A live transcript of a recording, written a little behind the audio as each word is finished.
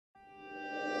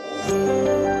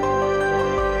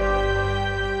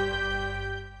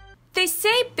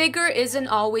bigger isn't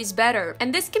always better,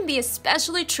 and this can be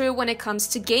especially true when it comes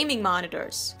to gaming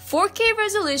monitors. 4K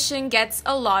resolution gets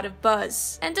a lot of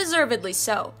buzz, and deservedly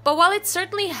so. But while it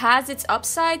certainly has its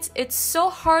upsides, it's so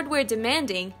hardware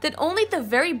demanding that only the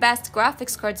very best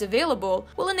graphics cards available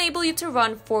will enable you to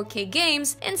run 4K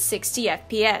games in 60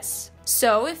 FPS.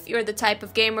 So, if you're the type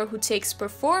of gamer who takes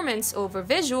performance over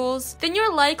visuals, then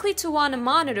you're likely to want a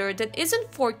monitor that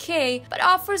isn't 4K but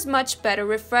offers much better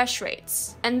refresh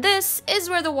rates. And this is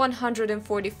where the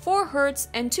 144Hz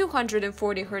and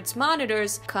 240Hz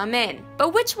monitors come in.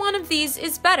 But which one of these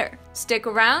is better? Stick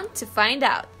around to find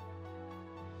out.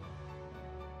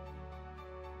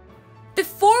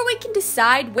 Before we can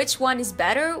decide which one is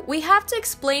better, we have to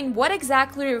explain what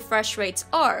exactly refresh rates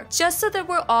are, just so that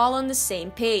we're all on the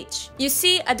same page. You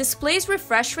see, a display's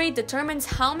refresh rate determines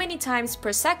how many times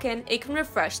per second it can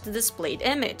refresh the displayed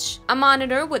image. A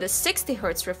monitor with a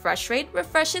 60Hz refresh rate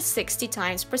refreshes 60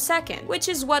 times per second, which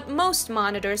is what most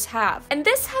monitors have. And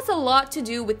this has a lot to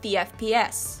do with the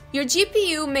FPS. Your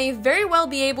GPU may very well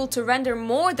be able to render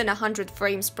more than 100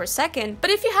 frames per second, but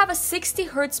if you have a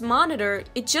 60Hz monitor,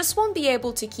 it just won't be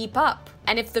able to keep up.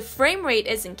 And if the frame rate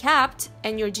isn't capped,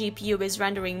 and your GPU is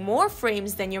rendering more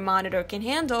frames than your monitor can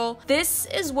handle, this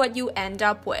is what you end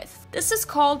up with. This is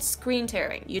called screen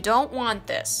tearing. You don't want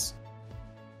this.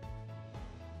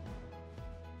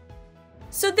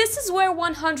 So this is where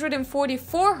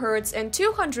 144Hz and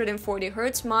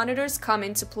 240Hz monitors come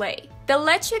into play. They'll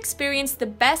let you experience the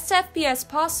best FPS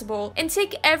possible and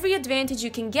take every advantage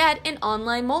you can get in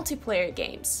online multiplayer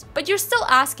games. But you're still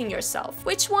asking yourself,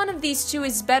 which one of these two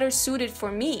is better suited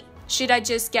for me? Should I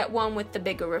just get one with the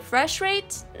bigger refresh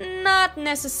rate? Not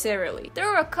necessarily. There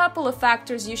are a couple of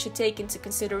factors you should take into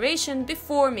consideration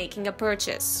before making a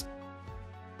purchase.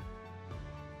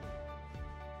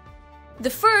 The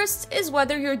first is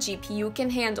whether your GPU can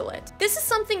handle it. This is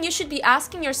something you should be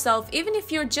asking yourself even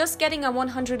if you're just getting a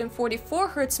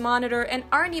 144Hz monitor and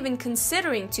aren't even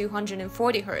considering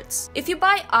 240Hz. If you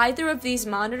buy either of these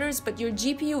monitors but your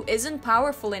GPU isn't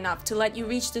powerful enough to let you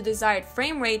reach the desired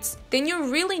frame rates, then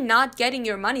you're really not getting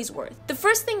your money's worth. The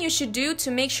first thing you should do to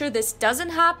make sure this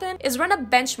doesn't happen is run a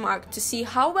benchmark to see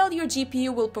how well your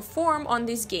GPU will perform on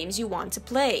these games you want to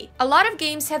play. A lot of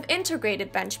games have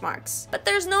integrated benchmarks, but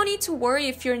there's no need to worry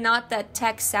if you're not that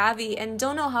tech savvy and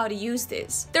don't know how to use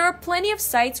this. There are plenty of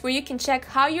sites where you can check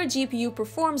how your GPU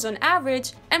performs on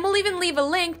average, and we'll even leave a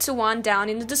link to one down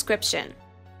in the description.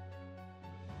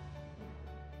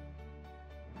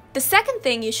 The second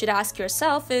thing you should ask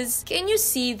yourself is, can you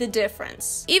see the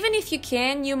difference? Even if you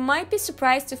can, you might be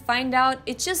surprised to find out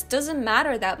it just doesn't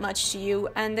matter that much to you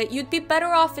and that you'd be better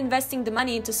off investing the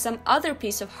money into some other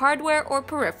piece of hardware or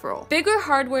peripheral. Bigger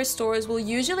hardware stores will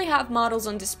usually have models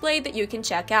on display that you can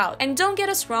check out. And don't get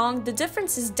us wrong, the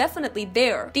difference is definitely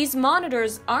there. These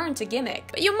monitors aren't a gimmick,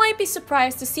 but you might be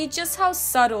surprised to see just how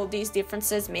subtle these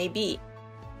differences may be.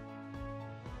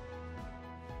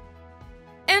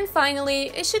 And finally,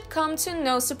 it should come to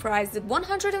no surprise that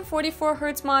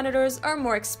 144Hz monitors are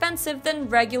more expensive than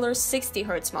regular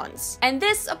 60Hz ones. And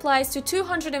this applies to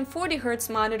 240Hz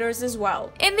monitors as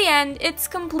well. In the end, it's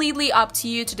completely up to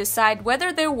you to decide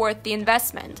whether they're worth the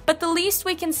investment. But the least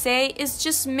we can say is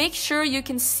just make sure you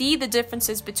can see the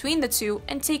differences between the two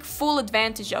and take full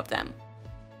advantage of them.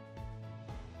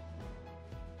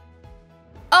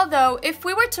 Although, if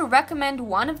we were to recommend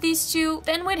one of these two,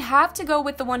 then we'd have to go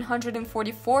with the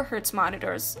 144Hz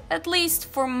monitors, at least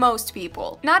for most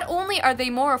people. Not only are they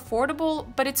more affordable,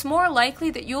 but it's more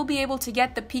likely that you'll be able to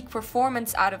get the peak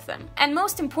performance out of them. And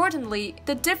most importantly,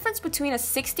 the difference between a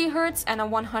 60Hz and a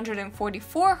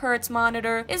 144Hz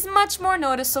monitor is much more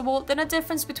noticeable than a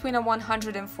difference between a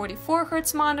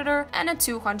 144Hz monitor and a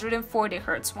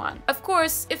 240Hz one. Of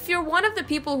course, if you're one of the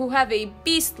people who have a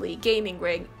beastly gaming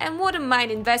rig and wouldn't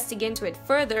mind investing into it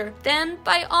further, then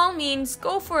by all means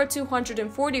go for a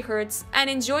 240Hz and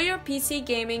enjoy your PC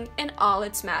gaming in all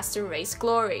its master race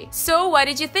glory. So what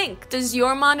did you think? Does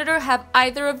your monitor have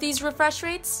either of these refresh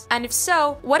rates? And if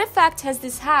so, what effect has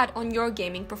this had on your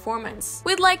gaming performance?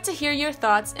 We'd like to hear your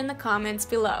thoughts in the comments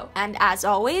below. And as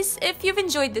always, if you've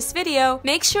enjoyed this video,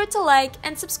 make sure to like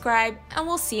and subscribe, and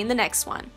we'll see you in the next one.